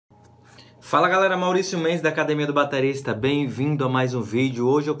Fala galera, Mauricio Mendes da Academia do Baterista, bem-vindo a mais um vídeo.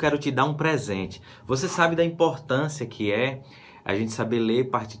 Hoje eu quero te dar um presente. Você sabe da importância que é a gente saber ler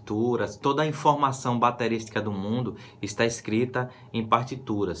partituras. Toda a informação baterística do mundo está escrita em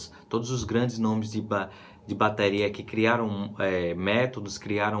partituras. Todos os grandes nomes de bateria que criaram métodos,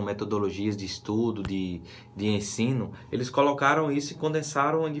 criaram metodologias de estudo, de ensino, eles colocaram isso e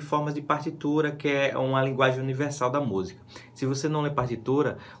condensaram de formas de partitura, que é uma linguagem universal da música. Se você não lê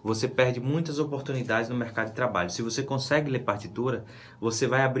partitura, você perde muitas oportunidades no mercado de trabalho. Se você consegue ler partitura, você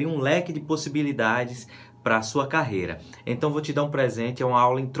vai abrir um leque de possibilidades para a sua carreira. Então vou te dar um presente, é uma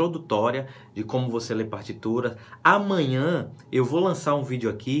aula introdutória de como você lê partitura. Amanhã eu vou lançar um vídeo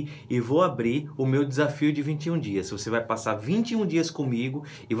aqui e vou abrir o meu desafio de 21 dias. Você vai passar 21 dias comigo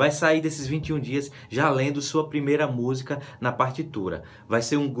e vai sair desses 21 dias já lendo sua primeira música na partitura. Vai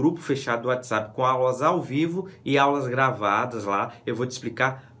ser um grupo fechado do WhatsApp com aulas ao vivo e aulas gravadas lá. Eu vou te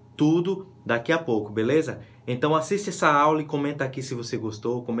explicar tudo daqui a pouco, beleza? Então assiste essa aula e comenta aqui se você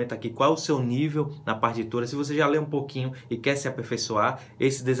gostou, comenta aqui qual é o seu nível na partitura. Se você já leu um pouquinho e quer se aperfeiçoar,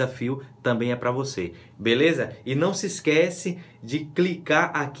 esse desafio também é para você, beleza? E não se esquece de clicar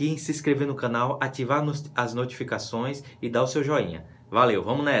aqui em se inscrever no canal, ativar as notificações e dar o seu joinha. Valeu,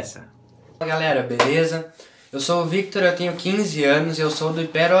 vamos nessa! Fala galera, beleza? Eu sou o Victor, eu tenho 15 anos e eu sou do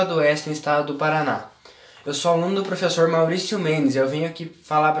Oeste, no estado do Paraná. Eu sou aluno do professor Maurício Mendes e eu venho aqui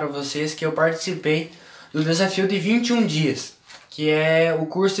falar para vocês que eu participei do desafio de 21 dias, que é o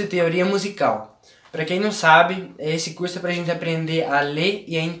curso de teoria musical. Para quem não sabe, esse curso é para a gente aprender a ler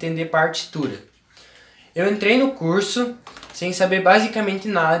e a entender partitura. Eu entrei no curso sem saber basicamente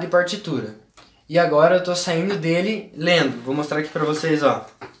nada de partitura. E agora eu estou saindo dele lendo. Vou mostrar aqui para vocês, ó.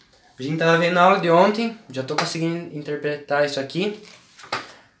 A gente estava vendo a aula de ontem, já estou conseguindo interpretar isso aqui.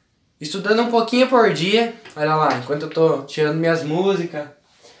 Estudando um pouquinho por dia, olha lá, enquanto eu estou tirando minhas músicas.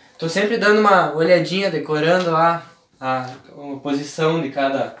 Tô sempre dando uma olhadinha, decorando lá a posição de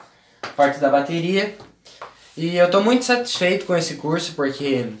cada parte da bateria. E eu tô muito satisfeito com esse curso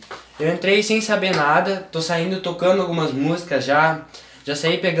porque eu entrei sem saber nada, tô saindo tocando algumas músicas já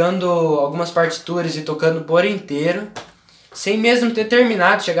saí pegando algumas partituras e tocando por inteiro, sem mesmo ter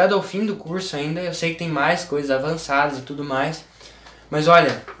terminado, chegado ao fim do curso ainda. Eu sei que tem mais coisas avançadas e tudo mais, mas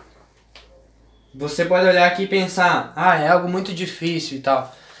olha, você pode olhar aqui e pensar, é algo muito difícil e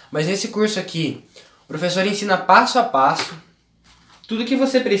tal. Mas nesse curso aqui, o professor ensina passo a passo tudo que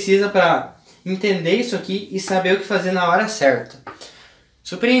você precisa para entender isso aqui e saber o que fazer na hora certa.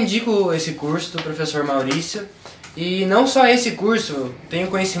 Super indico esse curso do professor Maurício. E não só esse curso, tenho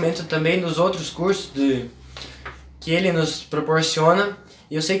conhecimento também dos outros cursos que ele nos proporciona.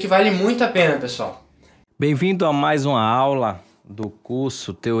 E eu sei que vale muito a pena, pessoal. Bem-vindo a mais uma aula do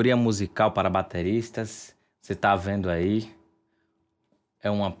curso Teoria Musical para Bateristas. Você está vendo aí. É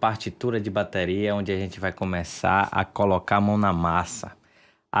uma partitura de bateria onde a gente vai começar a colocar a mão na massa.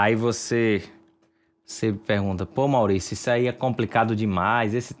 Aí você pergunta, pô Maurício, isso aí é complicado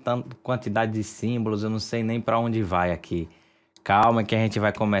demais, esse tanto quantidade de símbolos, eu não sei nem para onde vai aqui. Calma que a gente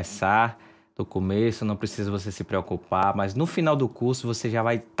vai começar do começo, não precisa você se preocupar, mas no final do curso você já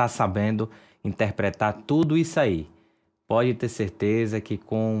vai estar sabendo interpretar tudo isso aí. Pode ter certeza que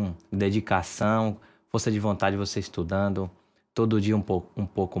com dedicação, força de vontade, você estudando todo dia um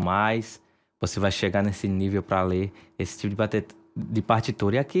pouco mais, você vai chegar nesse nível para ler esse tipo de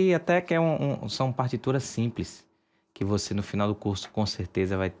partitura. E aqui até que são partituras simples, que você no final do curso com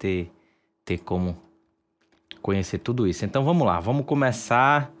certeza vai ter como conhecer tudo isso. Então vamos lá, vamos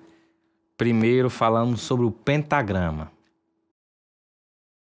começar primeiro falando sobre o pentagrama.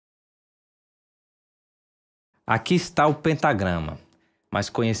 Aqui está o pentagrama, mais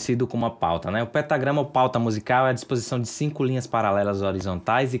conhecido como a pauta, né? O pentagrama ou pauta musical é a disposição de 5 linhas paralelas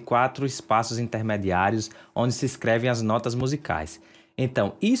horizontais e 4 espaços intermediários onde se escrevem as notas musicais.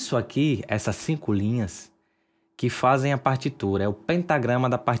 Então, isso aqui, essas 5 linhas que fazem a partitura, é o pentagrama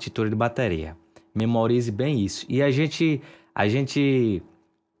da partitura de bateria. Memorize bem isso. E a gente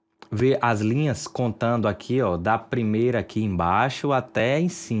vê as linhas contando aqui, ó, da primeira aqui embaixo até em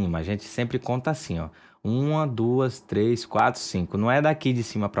cima. A gente sempre conta assim, ó. 1, 2, 3, 4, 5. Não é daqui de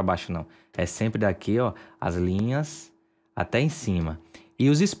cima para baixo, não. É sempre daqui, ó, as linhas até em cima. E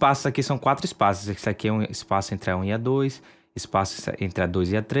os espaços aqui são 4 espaços. Esse aqui é um espaço entre a 1 e a 2, espaço entre a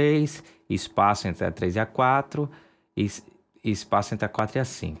 2 e a 3, espaço entre a 3 e a 4 e espaço entre a 4 e a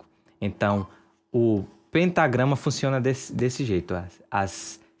 5. Então, o pentagrama funciona desse jeito.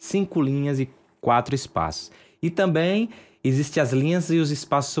 As 5 linhas e 4 espaços. E também existem as linhas e os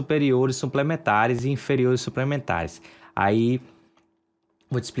espaços superiores suplementares e inferiores suplementares. Aí,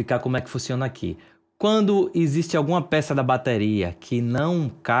 vou te explicar como é que funciona aqui. Quando existe alguma peça da bateria que não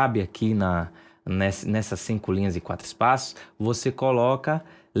cabe aqui nessas 5 linhas e 4 espaços, você coloca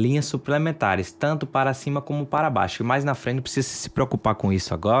linhas suplementares, tanto para cima como para baixo. E mais na frente, não precisa se preocupar com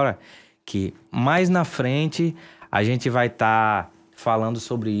isso agora, que mais na frente a gente vai estar falando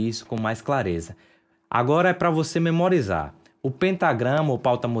sobre isso com mais clareza. Agora é para você memorizar. O pentagrama ou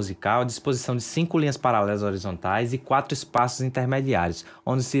pauta musical é a disposição de 5 linhas paralelas horizontais e 4 espaços intermediários,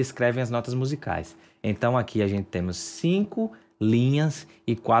 onde se escrevem as notas musicais. Então aqui a gente temos 5 linhas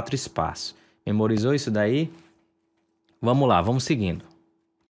e 4 espaços. Memorizou isso daí? Vamos lá, vamos seguindo.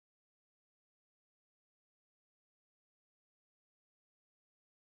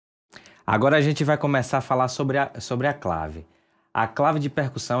 Agora a gente vai começar a falar sobre a clave. A clave de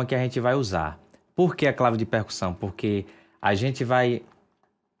percussão é que a gente vai usar. Por que a clave de percussão? Porque a gente vai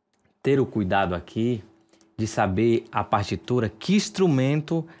ter o cuidado aqui de saber a partitura, que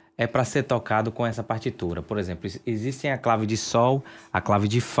instrumento é para ser tocado com essa partitura. Por exemplo, existem a clave de Sol, a clave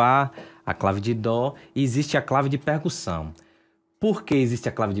de Fá, a clave de Dó e existe a clave de percussão. Por que existe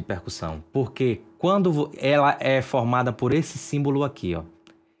a clave de percussão? Porque quando ela é formada por esse símbolo aqui, ó,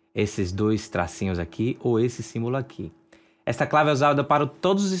 esses 2 tracinhos aqui ou esse símbolo aqui. Essa clave é usada para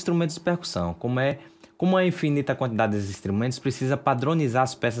todos os instrumentos de percussão. Como a infinita quantidade desses instrumentos, precisa padronizar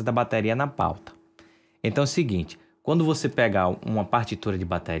as peças da bateria na pauta. Então é o seguinte, quando você pegar uma partitura de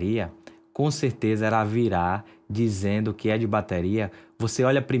bateria, com certeza ela virá dizendo que é de bateria, você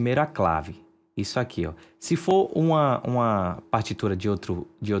olha primeiro a clave. Isso aqui, ó. Se for uma partitura de outro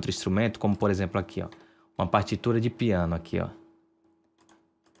instrumento, como por exemplo aqui, ó, uma partitura de piano aqui, ó.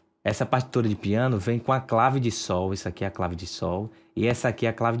 Essa partitura de piano vem com a clave de Sol, isso aqui é a clave de Sol, e essa aqui é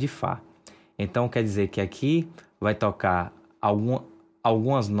a clave de Fá. Então quer dizer que aqui vai tocar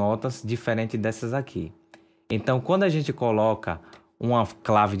algumas notas diferentes dessas aqui. Então quando a gente coloca uma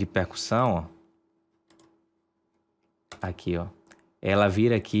clave de percussão, ó, aqui, ó, ela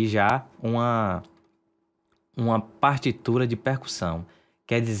vira aqui já uma partitura de percussão.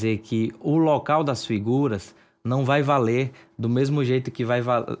 Quer dizer que o local das figuras não vai valer do mesmo jeito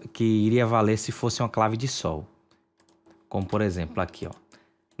que iria valer se fosse uma clave de Sol. Como por exemplo aqui, ó.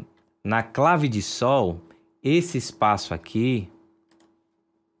 Na clave de Sol, esse espaço aqui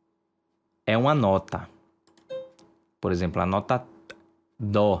é uma nota. Por exemplo, a nota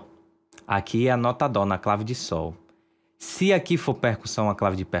Dó. Aqui é a nota Dó na clave de Sol. Se aqui for percussão, a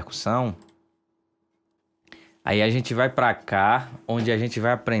clave de percussão, aí a gente vai para cá, onde a gente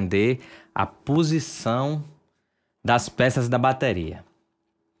vai aprender a posição das peças da bateria.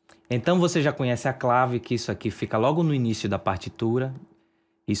 Então você já conhece a clave, que isso aqui fica logo no início da partitura.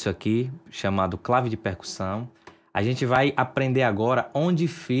 Isso aqui, chamado clave de percussão. A gente vai aprender agora onde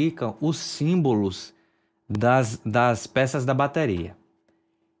ficam os símbolos das peças da bateria.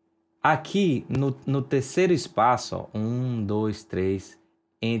 Aqui, no terceiro espaço, ó, 1, 2, 3,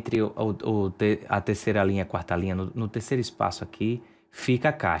 entre a terceira linha e a quarta linha, no terceiro espaço aqui, fica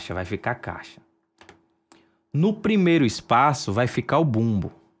a caixa, vai ficar a caixa. No primeiro espaço vai ficar o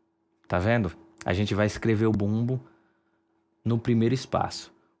bumbo, tá vendo? A gente vai escrever o bumbo no primeiro espaço.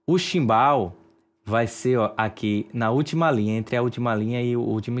 O chimbal vai ser, ó, aqui na última linha, entre a última linha e o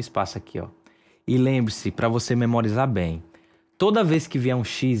último espaço aqui, ó. E lembre-se, para você memorizar bem, toda vez que vier um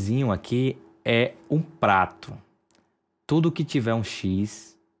xizinho aqui é um prato. Tudo que tiver um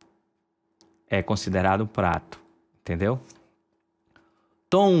X é considerado prato, entendeu?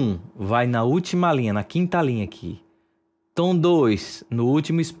 Tom 1 vai na última linha, na quinta linha aqui. Tom 2 no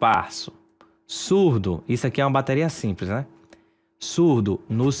último espaço. Surdo, isso aqui é uma bateria simples, né? Surdo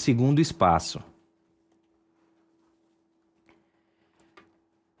no segundo espaço.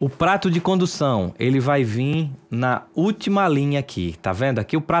 O prato de condução, ele vai vir na última linha aqui, tá vendo?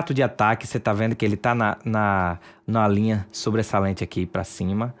 Aqui o prato de ataque, você tá vendo que ele tá na linha sobressalente aqui para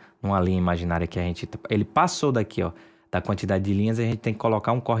cima, numa linha imaginária que ele passou daqui, ó, da quantidade de linhas, e a gente tem que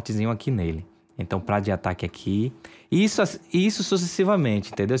colocar um cortezinho aqui nele. Então, prato de ataque aqui. Isso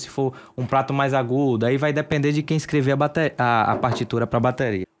sucessivamente, entendeu? Se for um prato mais agudo, aí vai depender de quem escrever a partitura para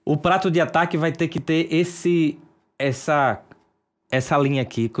bateria. O prato de ataque vai ter que ter essa linha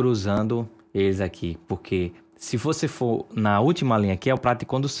aqui cruzando eles aqui, porque se você for na última linha aqui é o prato de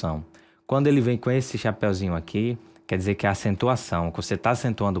condução. Quando ele vem com esse chapeuzinho aqui, quer dizer que é a acentuação. Quando você está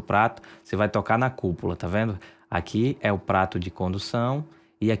acentuando o prato, você vai tocar na cúpula, tá vendo? Aqui é o prato de condução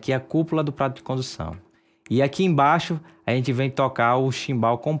e aqui é a cúpula do prato de condução. E aqui embaixo a gente vem tocar o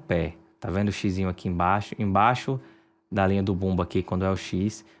chimbal com o pé. Tá vendo o xizinho aqui embaixo? Embaixo da linha do bumbo aqui, quando é o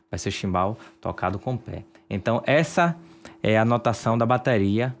X, vai ser o chimbal tocado com o pé. Então essa é a notação da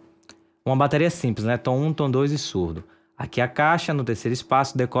bateria. Uma bateria simples, né? Tom 1, tom 2 e surdo. Aqui a caixa no terceiro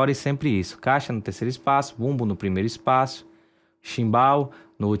espaço, decore sempre isso. Caixa no terceiro espaço, bumbo no primeiro espaço, chimbal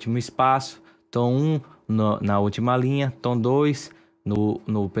no último espaço, tom 1 na última linha, tom 2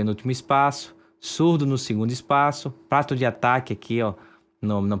 no penúltimo espaço, surdo no segundo espaço, prato de ataque aqui, ó,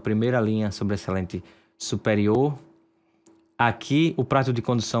 na primeira linha sobressalente superior. Aqui o prato de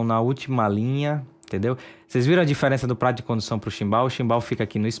condução na última linha, entendeu? Vocês viram a diferença do prato de condução para o chimbal? O chimbal fica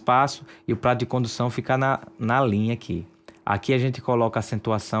aqui no espaço e o prato de condução fica na linha aqui. Aqui a gente coloca a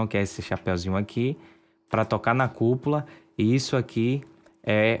acentuação, que é esse chapéuzinho aqui, para tocar na cúpula. E isso aqui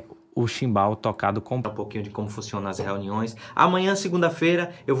é o chimbal tocado com... Um pouquinho de como funcionam as reuniões. Amanhã,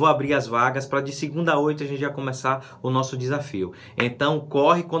 segunda-feira, eu vou abrir as vagas para de segunda a 8 a gente já começar o nosso desafio. Então,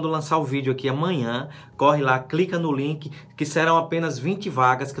 corre quando lançar o vídeo aqui amanhã, corre lá, clica no link, que serão apenas 20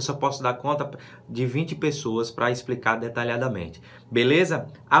 vagas, que eu só posso dar conta de 20 pessoas para explicar detalhadamente. Beleza?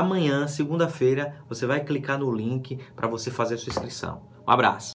 Amanhã, segunda-feira, você vai clicar no link para você fazer a sua inscrição. Um abraço!